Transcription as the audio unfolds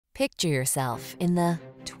Picture yourself in the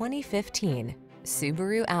 2015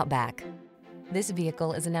 Subaru Outback. This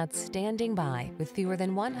vehicle is an outstanding buy with fewer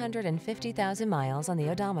than 150,000 miles on the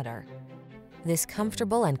odometer. This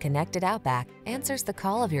comfortable and connected Outback answers the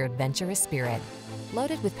call of your adventurous spirit.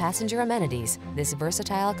 Loaded with passenger amenities, this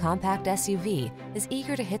versatile compact SUV is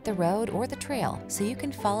eager to hit the road or the trail so you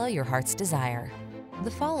can follow your heart's desire.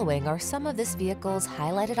 The following are some of this vehicle's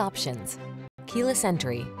highlighted options: keyless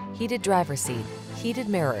entry, heated driver's seat, heated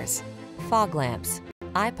mirrors, fog lamps,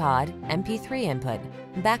 iPod, MP3 input,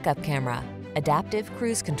 backup camera, adaptive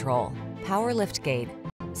cruise control, power liftgate,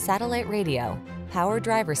 satellite radio, power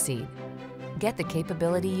driver's seat. Get the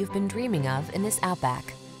capability you've been dreaming of in this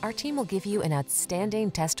Outback. Our team will give you an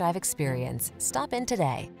outstanding test drive experience. Stop in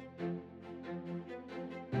today.